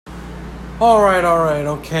Alright,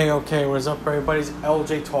 okay. What is up, everybody?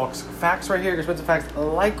 LJ Talks Facts right here. Expensive facts,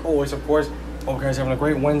 like always, of course. Hope you guys are having a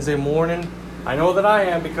great Wednesday morning. I know that I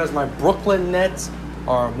am because my Brooklyn Nets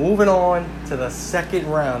are moving on to the second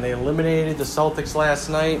round. They eliminated the Celtics last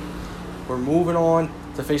night. We're moving on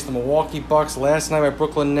to face the Milwaukee Bucks. Last night, my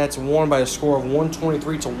Brooklyn Nets won by a score of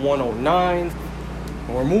 123 to 109.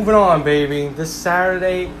 And we're moving on, baby. This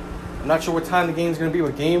Saturday, I'm not sure what time the game's going to be,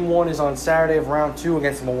 but Game 1 is on Saturday of Round 2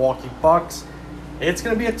 against the Milwaukee Bucks. It's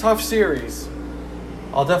going to be a tough series.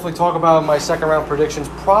 I'll definitely talk about my second round predictions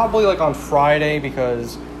probably like on Friday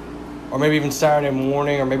or maybe even Saturday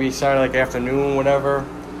morning or maybe Saturday afternoon, whatever,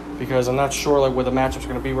 because I'm not sure where the matchups are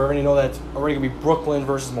going to be. We already know that it's already going to be Brooklyn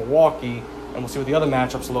versus Milwaukee, and we'll see what the other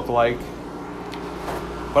matchups look like.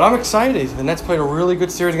 But I'm excited. The Nets played a really good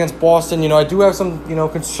series against Boston. I do have some,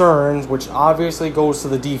 concerns, which obviously goes to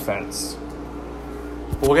the defense.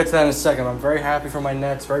 But we'll get to that in a second. I'm very happy for my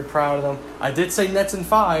Nets, very proud of them. I did say Nets in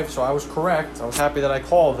 5, so I was correct. I was happy that I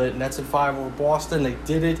called it. Nets in 5 over Boston. They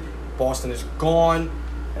did it. Boston is gone.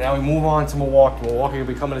 And now we move on to Milwaukee. Milwaukee will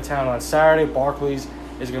be coming to town on Saturday. Barclays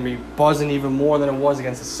is going to be buzzing even more than it was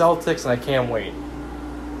against the Celtics, and I can't wait.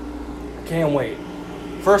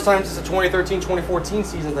 First time since the 2013-2014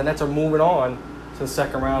 season, the Nets are moving on to the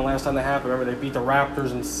second round. Last time that happened, remember, they beat the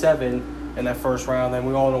Raptors in 7 in that first round. Then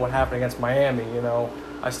we all know what happened against Miami,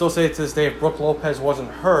 I still say to this day, if Brook Lopez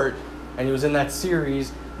wasn't hurt and he was in that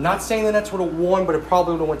series, not saying the Nets would have won, but it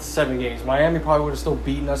probably would have went to 7 games. Miami probably would have still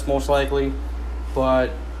beaten us most likely,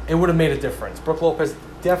 but it would have made a difference. Brook Lopez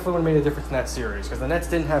definitely would have made a difference in that series because the Nets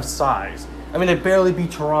didn't have size. They barely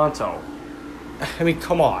beat Toronto.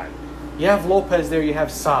 Come on. You have Lopez there, you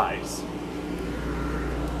have size.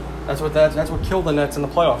 That's what killed the Nets in the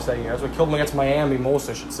playoffs that year. That's what killed them against Miami most,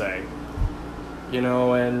 I should say. Do I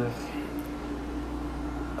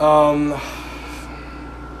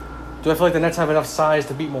feel like the Nets have enough size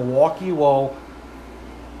to beat Milwaukee? Well,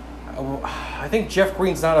 I think Jeff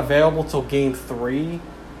Green's not available till Game 3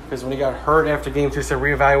 because when he got hurt after Game 2, he said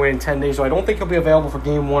reevaluate in 10 days. So I don't think he'll be available for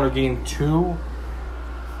Game 1 or Game 2.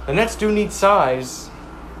 The Nets do need size.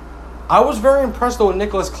 I was very impressed, though, with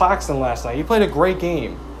Nicholas Claxton last night. He played a great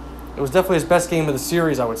game. It was definitely his best game of the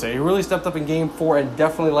series, I would say. He really stepped up in Game 4 and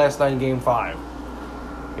definitely last night in Game 5. I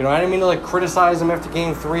didn't mean to, criticize him after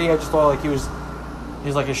Game 3. I just thought, his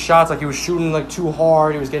shots, he was shooting, too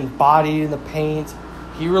hard. He was getting bodied in the paint.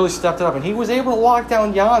 He really stepped it up. And he was able to lock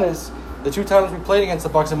down Giannis the 2 times we played against the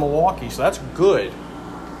Bucks in Milwaukee. So that's good.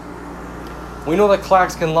 We know that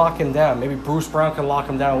Clax can lock him down. Maybe Bruce Brown can lock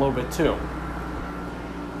him down a little bit, too.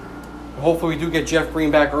 Hopefully we do get Jeff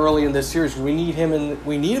Green back early in this series because we need him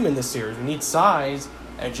in this series. We need size,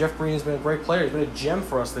 and Jeff Green has been a great player. He's been a gem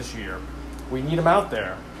for us this year. We need him out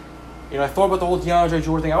there. I thought about the whole DeAndre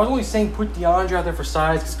Jordan thing. I was only saying put DeAndre out there for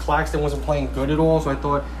size because Claxton wasn't playing good at all. So I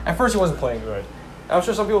thought, at first he wasn't playing good. I'm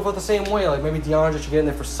sure some people felt the same way. Maybe DeAndre should get in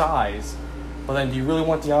there for size. But then do you really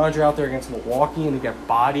want DeAndre out there against Milwaukee and to get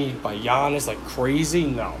bodied by Giannis like crazy?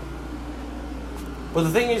 No. But the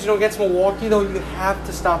thing is, against Milwaukee, though, you have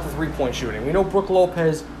to stop the three-point shooting. We know Brook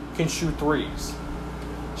Lopez can shoot threes.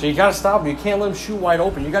 So you got to stop him. You can't let him shoot wide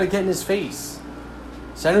open. You got to get in his face.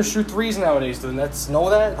 Centers shoot threes nowadays. Do the Nets know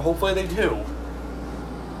that? Hopefully they do.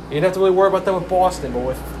 You didn't have to really worry about that with Boston,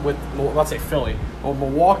 but let's say Philly. But with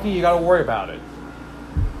Milwaukee, you got to worry about it.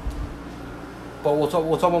 But we'll talk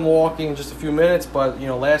about Milwaukee in just a few minutes. But,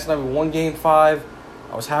 last night we won Game 5.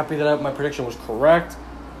 I was happy that my prediction was correct.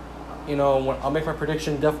 I'll make my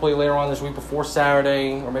prediction definitely later on this week before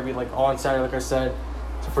Saturday, or maybe on Saturday, like I said,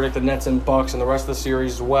 to predict the Nets and Bucks and the rest of the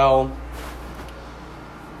series as well.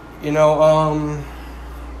 I'm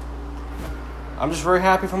just very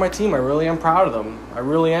happy for my team. I really am proud of them. I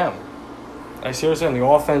really am. I seriously am. The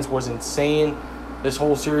offense was insane this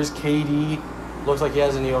whole series. KD looks like he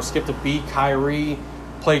hasn't, skipped a beat. Kyrie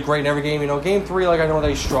played great in every game. Game 3, I know that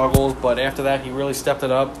he struggled, but after that, he really stepped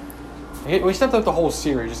it up. He stepped up the whole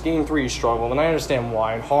series. Just Game 3 he struggled, and I understand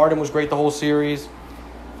why. And Harden was great the whole series. I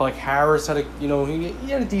felt like Harris had he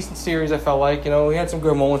had a decent series, I felt like. He had some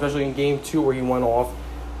good moments, especially in Game 2 where he went off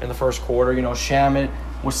in the first quarter. Shamet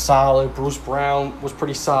was solid. Bruce Brown was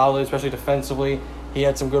pretty solid, especially defensively. He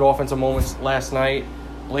had some good offensive moments last night.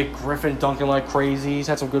 Blake Griffin dunking like crazy. He's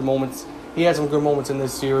had some good moments. He had some good moments in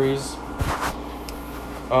this series.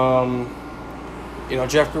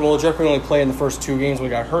 Jeff Green only played in the first 2 games. We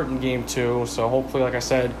got hurt in Game 2, so hopefully, like I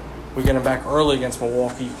said, we get him back early against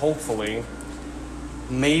Milwaukee, hopefully.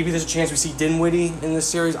 Maybe there's a chance we see Dinwiddie in this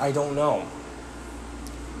series. I don't know.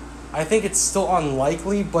 I think it's still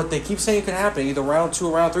unlikely, but they keep saying it could happen, either round 2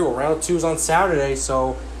 or round 3. Well, round 2 is on Saturday,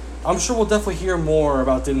 so I'm sure we'll definitely hear more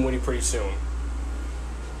about Dinwiddie pretty soon.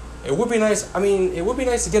 It would be nice. I mean, it would be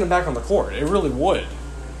nice to get him back on the court. It really would.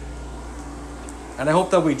 And I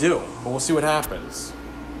hope that we do. But we'll see what happens.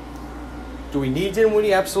 Do we need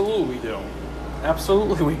Dinwiddie? Absolutely we do.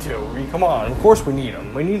 Absolutely we do. I mean, come on. Of course we need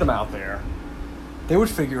him. We need him out there. They would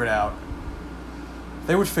figure it out.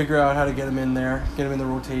 They would figure out how to get him in there. Get him in the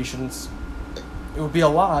rotations. It would be a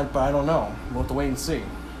lot, but I don't know. We'll have to wait and see.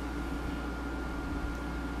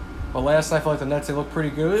 But last night, I felt like the Nets, they looked pretty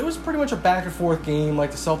good. It was pretty much a back-and-forth game.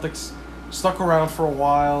 Like, the Celtics stuck around for a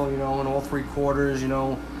while, in all three quarters,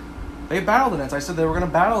 They battled the Nets. I said they were going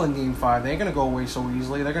to battle in Game 5. They ain't going to go away so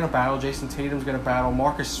easily. They're going to battle. Jason Tatum's going to battle.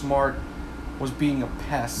 Marcus Smart was being a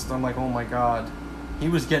pest. I'm like, oh, my God. He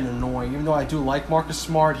was getting annoying. Even though I do like Marcus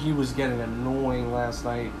Smart, he was getting annoying last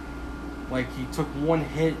night. Like, he took one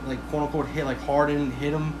hit, like, quote-unquote hit, like Harden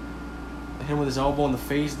hit him with his elbow in the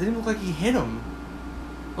face. It didn't look like he hit him.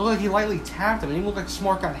 It looked like he lightly tapped him. It didn't look like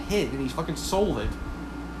Smart got hit, and he fucking sold it.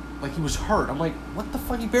 Like he was hurt. I'm like, what the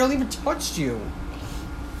fuck? He barely even touched you.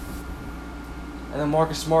 And then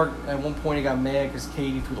Marcus Smart, at one point, he got mad because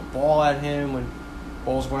KD threw the ball at him when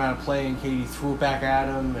balls went out of play, and KD threw it back at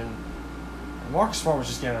him. And Marcus Smart was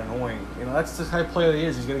just getting annoying. That's the type of player he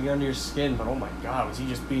is. He's going to get under your skin, but oh my God, was he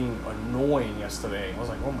just being annoying yesterday? I was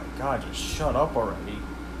like, oh my God, just shut up already.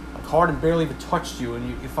 Like, Harden barely even touched you, and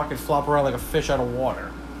you fucking flop around like a fish out of water.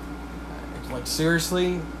 Like,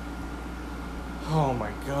 seriously? Oh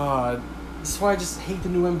my God. This is why I just hate the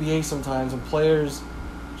new NBA sometimes, when players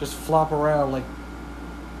just flop around like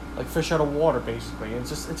fish out of water, basically. And it's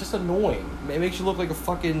just annoying. It makes you look like a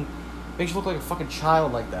fucking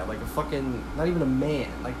child like that. Like a fucking, not even a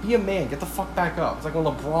man. Like, be a man. Get the fuck back up. It's like when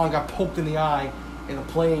LeBron got poked in the eye in the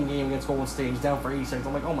playing game against Golden State. He's down for 80 seconds.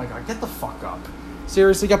 I'm like, oh my God, get the fuck up.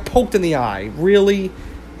 Seriously, got poked in the eye. Really?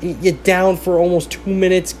 You're down for almost 2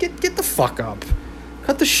 minutes. Get the fuck up.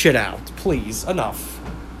 Cut the shit out, please. Enough.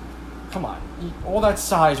 Come on. All that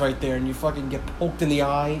size right there, and you fucking get poked in the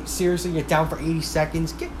eye. Seriously, you're down for 80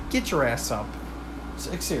 seconds. Get your ass up.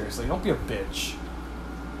 Seriously, don't be a bitch.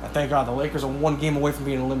 Thank God the Lakers are one game away from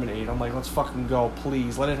being eliminated. I'm like, let's fucking go,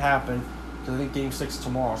 please. Let it happen. Because I think Game 6 is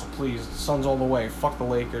tomorrow, so please. Suns all the way. Fuck the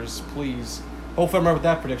Lakers, please. Hopefully I remember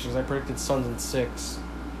that prediction, because I predicted Suns in 6.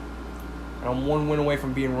 And I'm one win away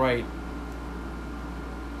from being right.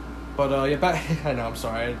 But, yeah, back... I know, I'm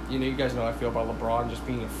sorry. You guys know how I feel about LeBron just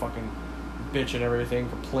being a fucking bitch and everything,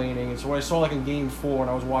 complaining. And so what I saw, like, in Game 4, when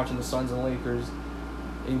I was watching the Suns and Lakers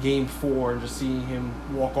in Game 4, and just seeing him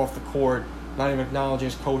walk off the court, not even acknowledging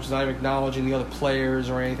his coaches, not even acknowledging the other players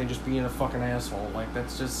or anything, just being a fucking asshole. Like,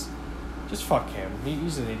 that's just fuck him.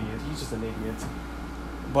 He's an idiot. He's just an idiot.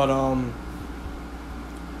 But,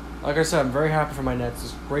 like I said, I'm very happy for my Nets.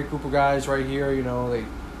 This great group of guys right here,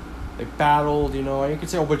 they battled, and you can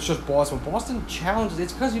say, oh, but it's just Boston. Boston challenges.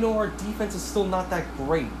 It's because, our defense is still not that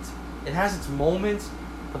great. It has its moments,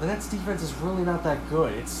 but the Nets defense is really not that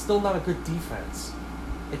good. It's still not a good defense.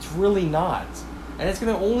 It's really not. And it's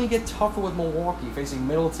going to only get tougher with Milwaukee, facing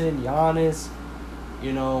Middleton, Giannis,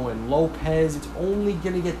 and Lopez. It's only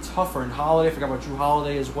going to get tougher. And Holiday, I forgot about Drew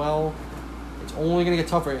Holiday as well. It's only going to get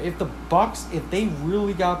tougher. If the Bucks, if they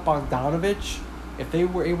really got Bogdanovich, if they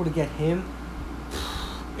were able to get him,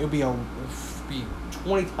 it would be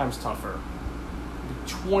 20 times tougher.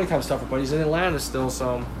 20 times tougher. But he's in Atlanta still,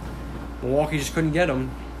 so Milwaukee just couldn't get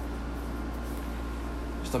him.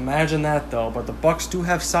 Just imagine that, though. But the Bucks do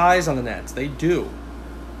have size on the Nets. They do.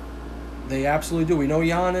 They absolutely do. We know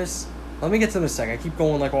Giannis. Let me get to them in a second. I keep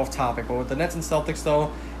going off topic. But with the Nets and Celtics,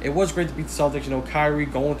 though, it was great to beat the Celtics. Kyrie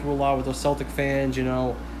going through a lot with those Celtic fans,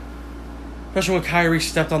 Especially when Kyrie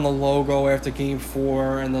stepped on the logo after Game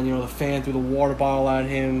 4, and then, the fan threw the water bottle at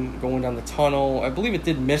him going down the tunnel. I believe it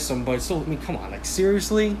did miss him, but still, come on.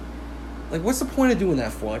 Seriously? What's the point of doing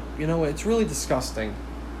that for? It's really disgusting.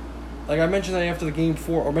 I mentioned that after the Game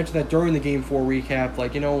 4, or mentioned that during the Game 4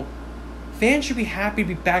 recap, fans should be happy to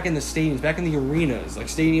be back in the stadiums, back in the arenas,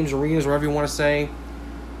 stadiums, arenas, whatever you want to say.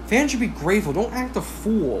 Fans should be grateful. Don't act a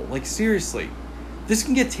fool. Seriously. This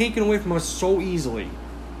can get taken away from us so easily.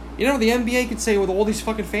 The NBA could say with all these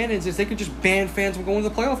fucking fan incidents, they could just ban fans from going to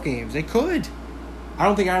the playoff games. They could. I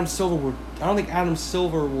don't think Adam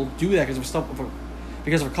Silver will do that because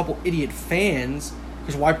of a couple idiot fans.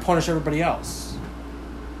 Because why punish everybody else?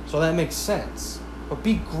 So that makes sense. But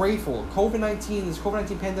be grateful. This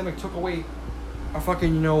COVID-19 pandemic took away our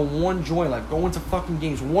fucking, one joy in life. Going to fucking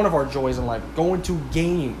games. One of our joys in life. Going to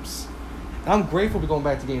games. And I'm grateful to be going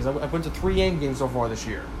back to games. I went to 3 games so far this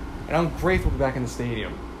year. And I'm grateful to be back in the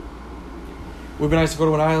stadium. It would be nice to go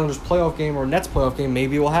to an Islanders playoff game or a Nets playoff game.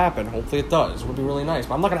 Maybe it will happen. Hopefully it does. It would be really nice.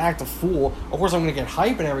 But I'm not going to act a fool. Of course, I'm going to get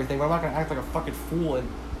hype and everything, but I'm not going to act like a fucking fool and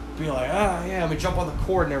be like, yeah, I'm gonna jump on the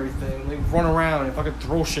court and everything, like run around and fucking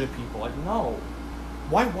throw shit at people. Like, no.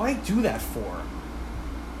 Why do that for?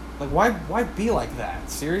 Like, why be like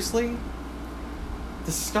that? Seriously?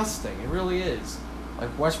 Disgusting. It really is.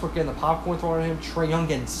 Like, Westbrook getting the popcorn thrown at him, Trae Young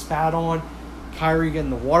getting spat on, Kyrie getting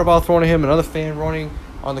the water bottle thrown at him, another fan running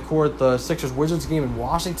on the court at the Sixers-Wizards game in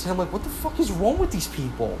Washington. I'm like, what the fuck is wrong with these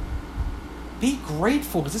people? Be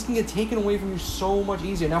grateful, because this can get taken away from you so much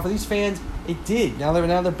easier. Now, for these fans, it did. Now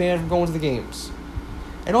they're banned from going to the games.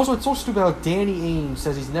 And also, it's so stupid how Danny Ainge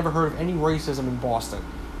says he's never heard of any racism in Boston.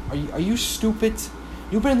 Are you stupid?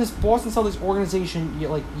 You've been in this Boston Celtics organization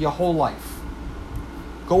your whole life.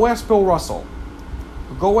 Go ask Bill Russell.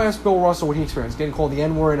 Go ask Bill Russell what he experienced. Getting called the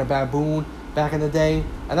N-word and a baboon back in the day.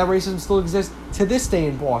 And that racism still exists to this day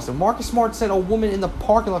in Boston. Marcus Smart said a woman in the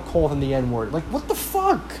parking lot called him the N-word. Like, what the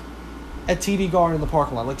fuck? At TD Garden in the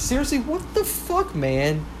parking lot. Like, seriously, what the fuck,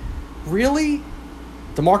 man? Really?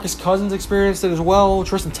 DeMarcus Cousins experienced it as well.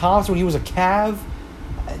 Tristan Thompson when he was a Cav.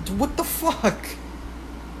 What the fuck?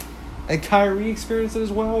 And Kyrie experienced it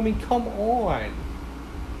as well. I mean, come on.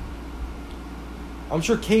 I'm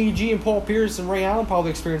sure KG and Paul Pierce and Ray Allen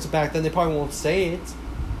probably experienced it back then. They probably won't say it.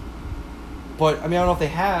 But, I mean, I don't know if they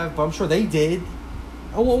have, but I'm sure they did.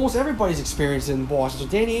 Almost everybody's experienced it in Boston.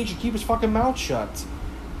 So Danny Ainge should keep his fucking mouth shut.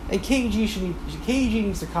 And KG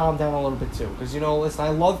needs to calm down a little bit too. Because, listen, I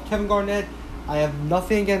love Kevin Garnett. I have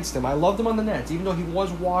nothing against him. I loved him on the Nets. Even though he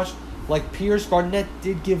was washed like Pierce, Garnett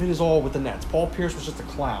did give it his all with the Nets. Paul Pierce was just a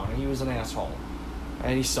clown, and he was an asshole.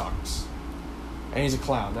 And he sucks. And he's a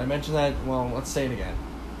clown. Did I mention that? Well, let's say it again.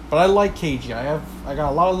 But I like KG. I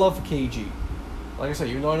got a lot of love for KG. Like I said,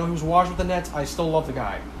 even though I know he was washed with the Nets, I still love the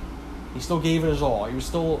guy. He still gave it his all. He was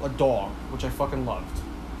still a dog, which I fucking loved.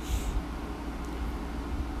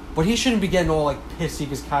 But he shouldn't be getting all, pissy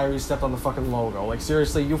because Kyrie stepped on the fucking logo. Like,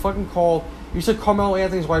 seriously, you said Carmelo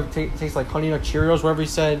Anthony's wife tastes like Honey Nut Cheerios, whatever he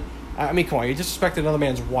said. I mean, come on, you disrespected another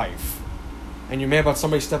man's wife. And you're mad about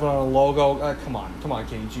somebody stepping on a logo. Come on,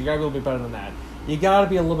 KG. You gotta be a little bit better than that. You gotta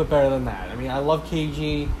be a little bit better than that. I mean, I love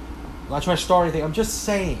KG. I'm not trying to start anything. I'm just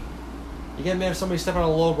saying. You get mad if somebody stepping on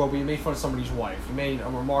a logo, but you made fun of somebody's wife. You made a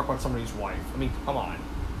remark on somebody's wife. I mean, come on.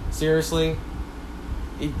 Seriously?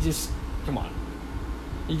 Come on.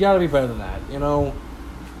 You gotta be better than that,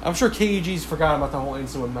 I'm sure KG's forgot about the whole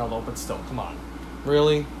incident with Melo, but still, come on.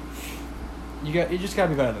 Really? You just gotta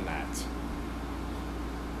be better than that.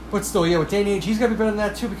 But still, yeah, with Danny Ainge, he's gotta be better than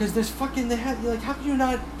that too, because there's how could you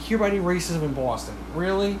not hear about any racism in Boston?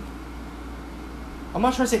 Really? I'm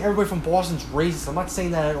not trying to say everybody from Boston's racist. I'm not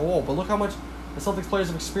saying that at all, but look how much the Celtics players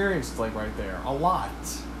have experienced, right there. A lot.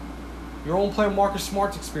 Your own player, Marcus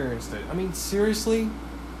Smart's experienced it. I mean, seriously?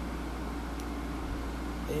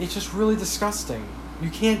 It's just really disgusting.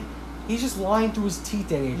 He's just lying through his teeth,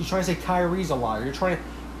 Danny. He's trying to say Kyrie's a liar. You're trying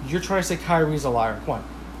to say Kyrie's a liar. Come on.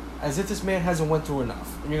 As if this man hasn't went through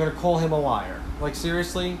enough. And you're going to call him a liar.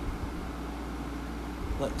 Seriously?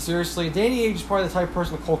 Seriously? Danny Ainge is probably the type of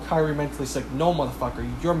person to call Kyrie mentally sick. No, motherfucker.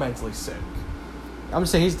 You're mentally sick. I'm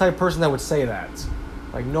just saying he's the type of person that would say that.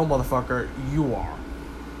 No, motherfucker. You are.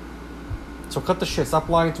 So cut the shit. Stop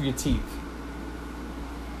lying through your teeth.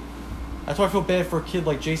 That's why I feel bad for a kid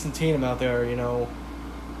like Jason Tatum out there,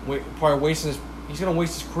 probably wasting he's going to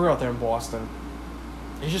waste his career out there in Boston.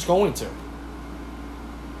 He's just going to.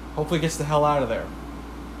 Hopefully he gets the hell out of there.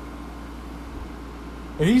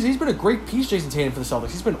 And he's been a great piece, Jason Tatum, for the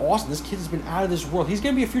Celtics. He's been awesome. This kid has been out of this world. He's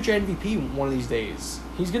going to be a future MVP one of these days.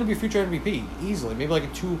 He's going to be a future MVP, easily. Maybe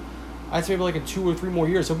in 2 or 3 more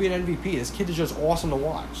years, he'll be an MVP. This kid is just awesome to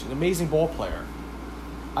watch. An amazing ball player.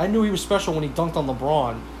 I knew he was special when he dunked on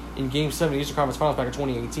LeBron in Game 7 of the Eastern Conference Finals back in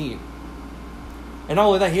 2018. And not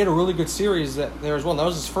only that, he had a really good series there as well. That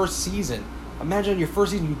was his first season. Imagine your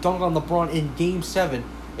first season, you dunked on LeBron in Game 7.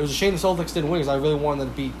 It was a shame the Celtics didn't win because I really wanted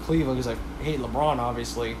them to beat Cleveland because I hate LeBron,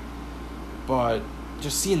 obviously. But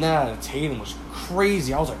just seeing that out of Tatum was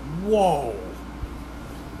crazy. I was like, whoa.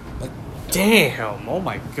 Damn. Oh,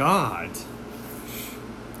 my God.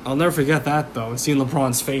 I'll never forget that, though. And seeing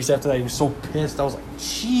LeBron's face after that, he was so pissed. I was like,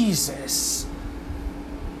 Jesus.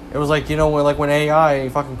 It was when AI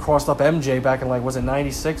fucking crossed up MJ back in, was it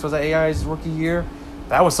 96? Was that AI's rookie year?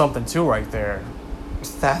 That was something, too, right there.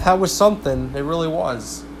 That was something. It really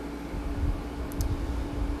was.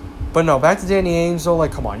 But no, back to Danny Ainge, though.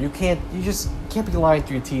 Come on. You just can't be lying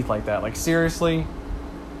through your teeth like that. Seriously?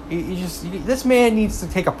 This man needs to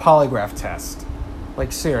take a polygraph test.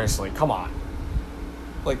 Seriously. Come on.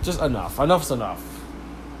 Just enough. Enough's enough.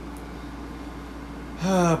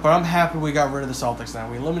 But I'm happy we got rid of the Celtics now.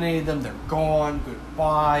 We eliminated them. They're gone.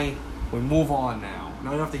 Goodbye. We move on now.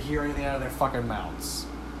 Now you don't have to hear anything out of their fucking mouths.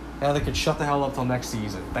 Now they can shut the hell up till next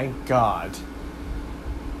season. Thank God.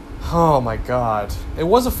 Oh my God. It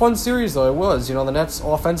was a fun series though, it was. You know, the Nets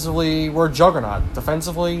offensively were a juggernaut.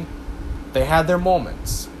 Defensively, they had their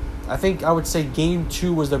moments. I think I would say Game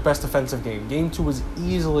 2 was their best defensive game. Game 2 was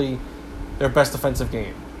easily their best defensive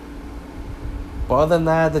game. But other than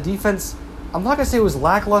that, the defense, I'm not going to say it was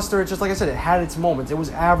lackluster. It's just like I said, it had its moments. It was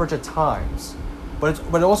average at times. But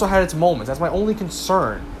it also had its moments. That's my only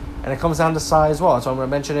concern. And it comes down to size as well. So I'm going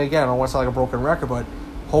to mention it again. I don't want to sound like a broken record, but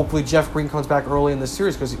hopefully Jeff Green comes back early in this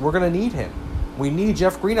series because we're going to need him. We need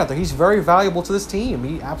Jeff Green out there. He's very valuable to this team.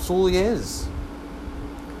 He absolutely is.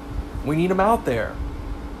 We need him out there.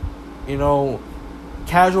 You know,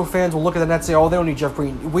 casual fans will look at the Nets and say, oh, they don't need Jeff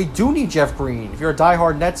Green. We do need Jeff Green. If you're a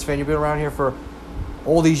diehard Nets fan, you've been around here for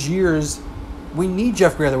all these years, we need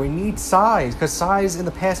Jeff Green out there. We need size because size in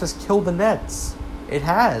the past has killed the Nets. It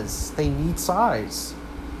has. They need size.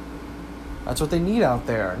 That's what they need out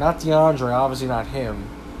there. Not DeAndre, obviously not him.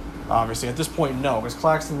 Obviously, at this point, no, because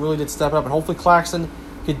Claxton really did step up, and hopefully Claxton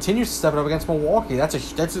continues to step it up against Milwaukee.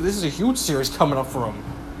 This is a huge series coming up for him.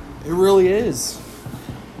 It really is.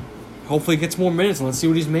 Hopefully, he gets more minutes, and let's see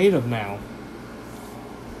what he's made of now.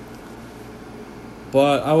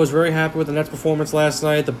 But I was very happy with the Nets' performance last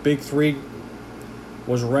night. The big three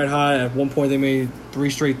was red hot. At one point, they made 3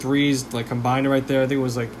 straight threes, like combined right there. I think it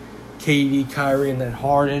was like KD, Kyrie, and then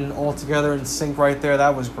Harden all together in sync right there.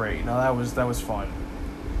 That was great. No, that was fun.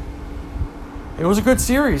 It was a good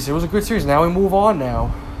series. Now we move on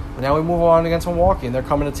against Milwaukee, and they're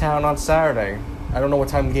coming to town on Saturday. I don't know what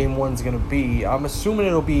time Game 1's going to be. I'm assuming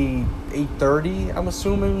it'll be 8:30, I'm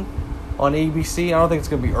assuming, on ABC. I don't think it's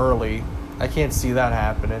going to be early. I can't see that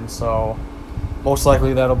happening, so most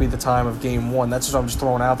likely that'll be the time of Game 1. That's what I'm just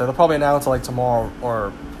throwing out there. They'll probably announce it like tomorrow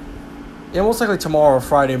or... Yeah, most likely tomorrow or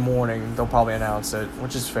Friday morning they'll probably announce it,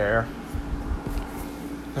 which is fair.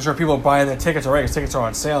 I'm sure people are buying their tickets already because tickets are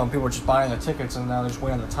on sale and people are just buying their tickets and now they're just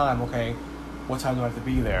waiting on the time. Okay, what time do I have to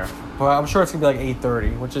be there? But I'm sure it's going to be like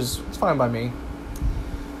 8:30, which is it's fine by me.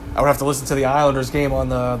 I would have to listen to the Islanders game on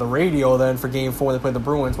the radio then for Game 4 when they play the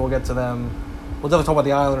Bruins. We'll get to them. We'll definitely talk about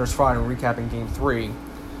the Islanders Friday and recapping Game 3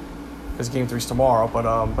 because Game 3's tomorrow.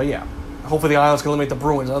 But yeah. Hopefully the Islanders can eliminate the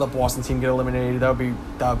Bruins. Another Boston team get eliminated. That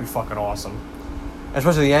would be fucking awesome.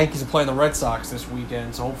 Especially the Yankees are playing the Red Sox this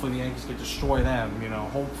weekend, so hopefully the Yankees can destroy them. You know,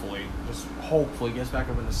 hopefully gets back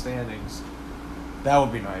up in the standings. That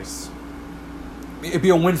would be nice. It'd be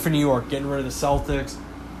a win for New York, getting rid of the Celtics.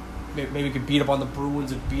 Maybe we could beat up on the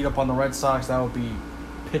Bruins and beat up on the Red Sox. That would be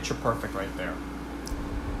picture perfect right there.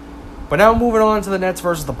 But now moving on to the Nets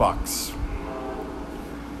versus the Bucks.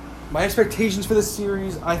 My expectations for this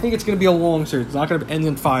series, I think it's going to be a long series. It's not going to end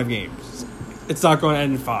in 5 games. It's not going to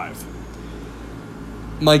end in 5.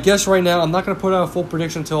 My guess right now, I'm not going to put out a full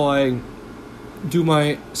prediction until I do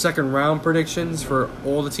my second round predictions for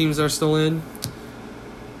all the teams that are still in.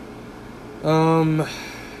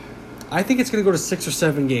 I think it's going to go to 6 or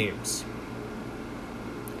 7 games.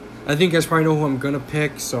 I think you guys probably know who I'm going to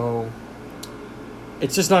pick, so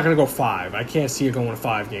it's just not going to go 5. I can't see it going to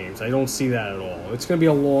 5 games. I don't see that at all. It's going to be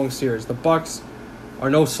a long series. The Bucks are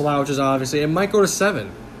no slouches, obviously. It might go to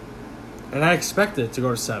 7. And I expect it to go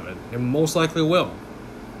to 7. It most likely will.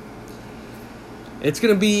 It's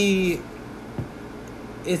going to be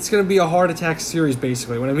a heart attack series,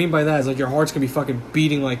 basically. What I mean by that is, like, your heart's going to be fucking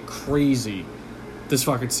beating like crazy this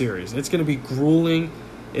fucking series. It's going to be grueling.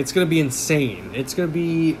 It's going to be insane. It's going to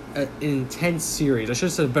be an intense series. I should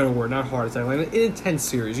have said a better word, not heart attack. Like an intense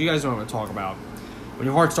series. You guys know what I'm talking about. When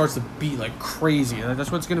your heart starts to beat like crazy. That's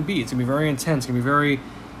what it's going to be. It's going to be very intense. It's going to be very,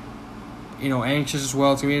 anxious as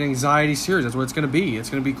well. It's going to be an anxiety series. That's what it's going to be. It's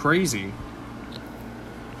going to be crazy.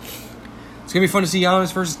 It's going to be fun to see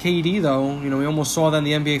Giannis versus KD, though. We almost saw that in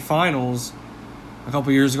the NBA Finals a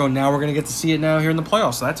couple years ago. Now we're going to get to see it now here in the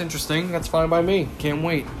playoffs. So that's interesting. That's fine by me. Can't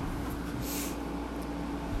wait.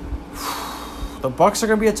 The Bucks are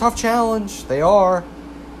going to be a tough challenge. They are.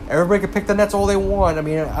 Everybody can pick the Nets all they want. I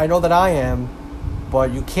mean, I know that I am.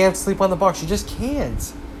 But you can't sleep on the Bucks. You just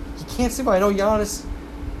can't. You can't sleep on. I know Giannis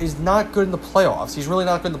is not good in the playoffs. He's really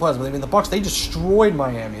not good in the playoffs. But, the Bucks, they destroyed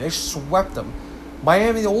Miami. They swept them.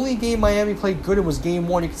 Miami, the only game Miami played good in was Game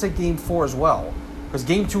 1. You could say Game 4 as well. Because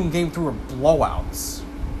Game 2 and Game 3 were blowouts.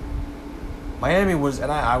 Miami was,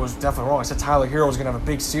 and I was definitely wrong. I said Tyler Hero was going to have a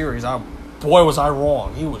big series. Boy, was I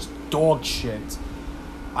wrong. He was dog shit.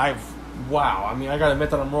 Wow. I got to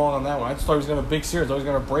admit that I'm wrong on that one. I just thought he was going to have a big series. I thought he was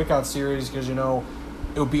going to have a breakout series because,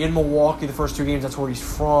 it would be in Milwaukee the first 2 games. That's where he's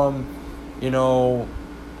from. He'll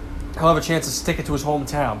have a chance to stick it to his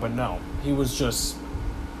hometown. But no, he was just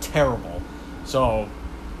terrible. So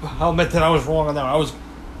I'll admit that I was wrong on that one.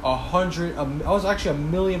 I was actually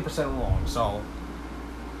 1,000,000% wrong. So,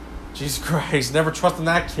 Jesus Christ, never trusting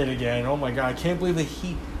that kid again. Oh my God, I can't believe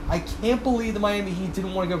the Miami Heat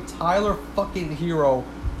didn't want to give Tyler fucking Hero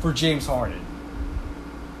for James Harden.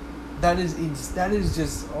 That is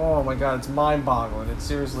just, oh my God, it's mind-boggling. It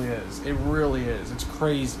seriously is. It really is. It's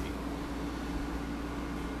crazy.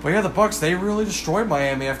 But yeah, the Bucks, they really destroyed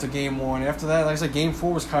Miami after Game 1. After that, like I said, Game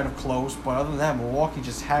 4 was kind of close. But other than that, Milwaukee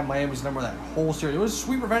just had Miami's number that whole series. It was a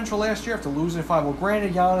sweet revenge for last year after losing 5. Well,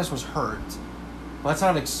 granted, Giannis was hurt. But that's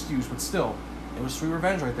not an excuse. But still, it was sweet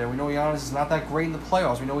revenge right there. We know Giannis is not that great in the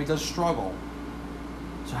playoffs. We know he does struggle.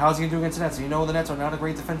 So how's he going to do against the Nets? So you know the Nets are not a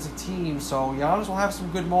great defensive team. So Giannis will have some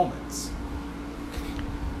good moments.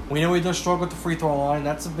 We know he does struggle with the free throw line.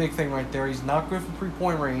 That's a big thing right there. He's not good from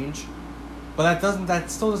three-point range. But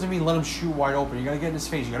that still doesn't mean let him shoot wide open. You got to get in his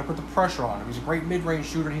face. You got to put the pressure on him. He's a great mid-range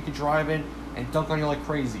shooter. He can drive in and dunk on you like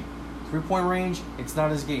crazy. Three-point range, it's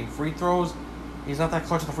not his game. Free throws, he's not that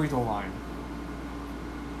clutch at the free throw line.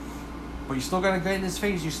 But you still got to get in his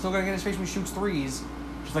face. You still got to get in his face when he shoots threes.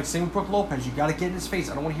 Just like same with Brook Lopez. You got to get in his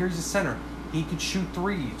face. I don't want to hear he's a center. He can shoot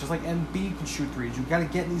threes. Just like Embiid can shoot threes. You got to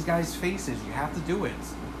get in these guys' faces. You have to do it.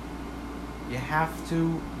 You have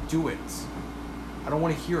to do it. I don't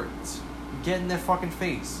want to hear it. Get in their fucking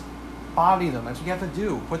face. Body them. That's what you have to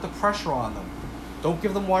do. Put the pressure on them. Don't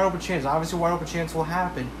give them wide open chances. Obviously, wide open chance will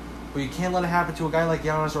happen, but you can't let it happen to a guy like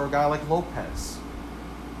Giannis or a guy like Lopez.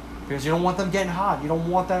 Because you don't want them getting hot. You don't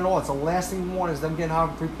want that at all. It's the last thing you want is them getting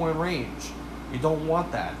hot from three-point range. You don't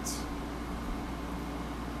want that.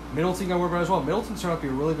 Middleton got worried about as well. Middleton turned out to be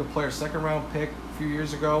a really good player. Second-round pick a few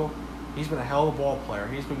years ago. He's been a hell of a ball player.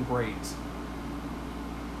 He's been great.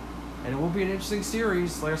 And it will be an interesting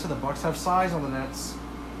series. Like I said, the Bucks have size on the Nets.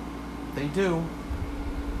 They do.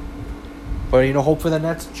 But, hopefully the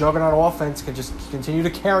Nets' juggernaut offense can just continue to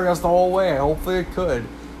carry us the whole way. Hopefully it could.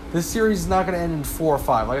 This series is not going to end in 4 or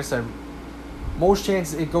 5. Like I said, most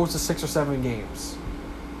chances it goes to 6 or 7 games.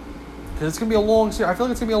 Because it's going to be a long series. I feel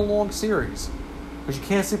like it's going to be a long series. Because you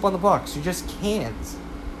can't sleep on the Bucks. You just can't.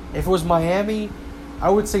 If it was Miami, I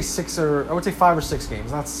would say 5 or 6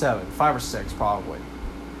 games, not 7. 5 or 6 probably.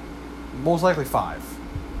 Most likely 5.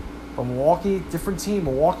 But Milwaukee, different team.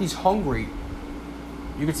 Milwaukee's hungry.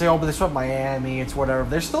 You could say, but they're from Miami, it's whatever.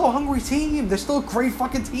 They're still a hungry team. They're still a great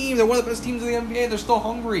fucking team. They're one of the best teams in the NBA. They're still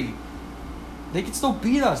hungry. They could still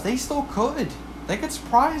beat us. They still could. They could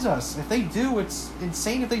surprise us. If they do, it's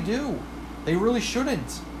insane if they do. They really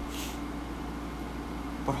shouldn't.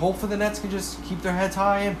 But hopefully the Nets can just keep their heads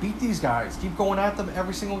high and beat these guys. Keep going at them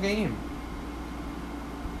every single game.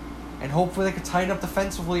 And hopefully they can tighten up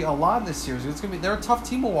defensively a lot in this series. They're a tough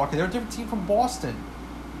team, Milwaukee. They're a different team from Boston.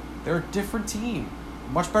 They're a different team.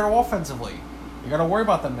 Much better offensively. You got to worry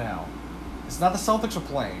about them now. It's not the Celtics are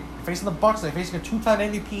playing. They're facing the Bucks. They're facing a 2-time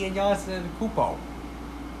MVP in Giannis Antetokounmpo.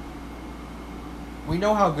 We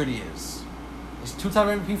know how good he is. He's a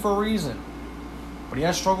 2-time MVP for a reason. But he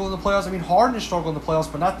has struggled in the playoffs. Harden has struggled in the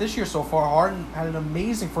playoffs, but not this year so far. Harden had an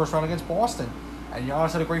amazing first round against Boston. And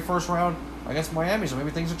Giannis had a great first round against Miami, so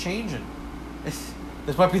maybe things are changing. This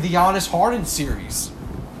might be the Giannis Harden series,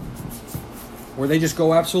 where they just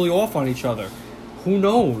go absolutely off on each other. Who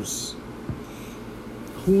knows?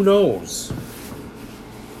 Who knows?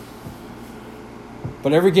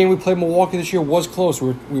 But every game we played Milwaukee this year was close.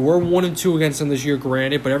 We were 1-2 against them this year,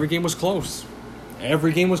 granted, but every game was close.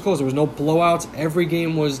 Every game was close. There was no blowouts. Every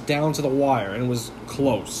game was down to the wire, and it was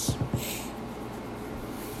close.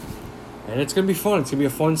 And it's going to be fun. It's going to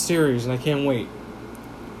be a fun series, and I can't wait.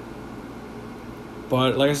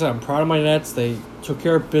 But like I said, I'm proud of my Nets. They took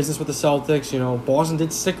care of business with the Celtics. Boston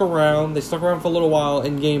did stick around. They stuck around for a little while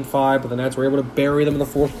in Game 5, but the Nets were able to bury them in the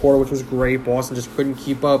fourth quarter, which was great. Boston just couldn't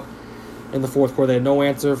keep up in the fourth quarter. They had no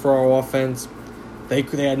answer for our offense. They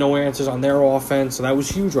had no answers on their offense, so that was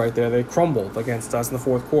huge right there. They crumbled against us in the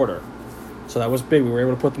fourth quarter. So that was big. We were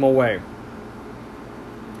able to put them away.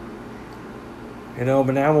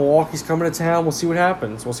 But now Milwaukee's coming to town. We'll see what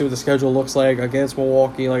happens. We'll see what the schedule looks like against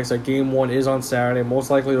Milwaukee. Like I said, Game 1 is on Saturday.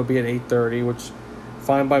 Most likely it'll be at 8:30, which is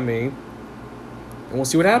fine by me. And we'll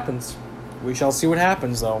see what happens. We shall see what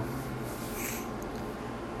happens, though.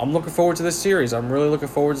 I'm looking forward to this series. I'm really looking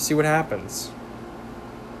forward to see what happens.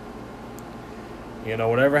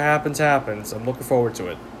 Whatever happens, happens. I'm looking forward to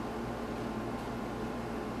it.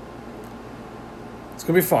 It's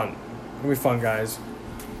going to be fun. It's going to be fun, guys.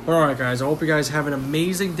 But alright, guys. I hope you guys have an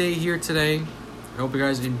amazing day here today. I hope you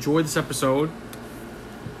guys enjoyed this episode.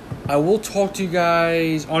 I will talk to you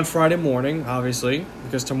guys on Friday morning, obviously,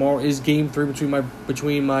 because tomorrow is Game 3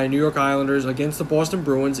 between my New York Islanders against the Boston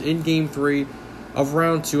Bruins in Game 3 of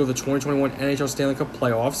Round 2 of the 2021 NHL Stanley Cup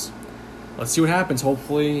Playoffs. let's see what happens.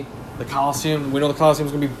 Hopefully, we know the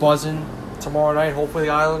Coliseum's going to be buzzing tomorrow night. Hopefully,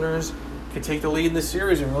 the Islanders can take the lead in this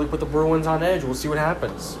series and really put the Bruins on edge. We'll see what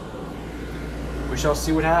happens. We shall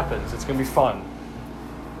see what happens. It's going to be fun.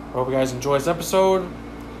 I hope you guys enjoy this episode.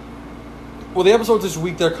 Well, the episodes this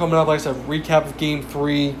week, they're coming up. Like I said, recap of Game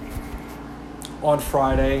 3 on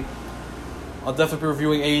Friday. I'll definitely be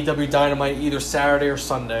reviewing AEW Dynamite either Saturday or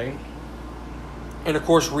Sunday. And, of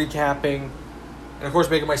course, recapping. And, of course,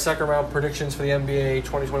 making my second round predictions for the NBA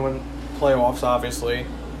 2021 playoffs, obviously.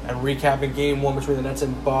 And recapping Game 1 between the Nets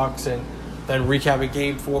and Bucks. And then recapping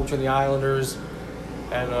Game 4 between the Islanders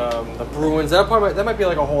and the Bruins. That might be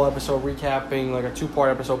like a whole episode recapping, like a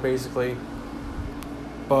 2-part episode, basically.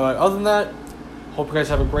 But other than that, hope you guys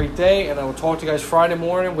have a great day. And I will talk to you guys Friday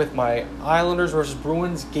morning with my Islanders versus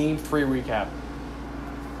Bruins Game 3 recap.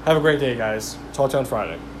 Have a great day, guys. Talk to you on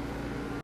Friday.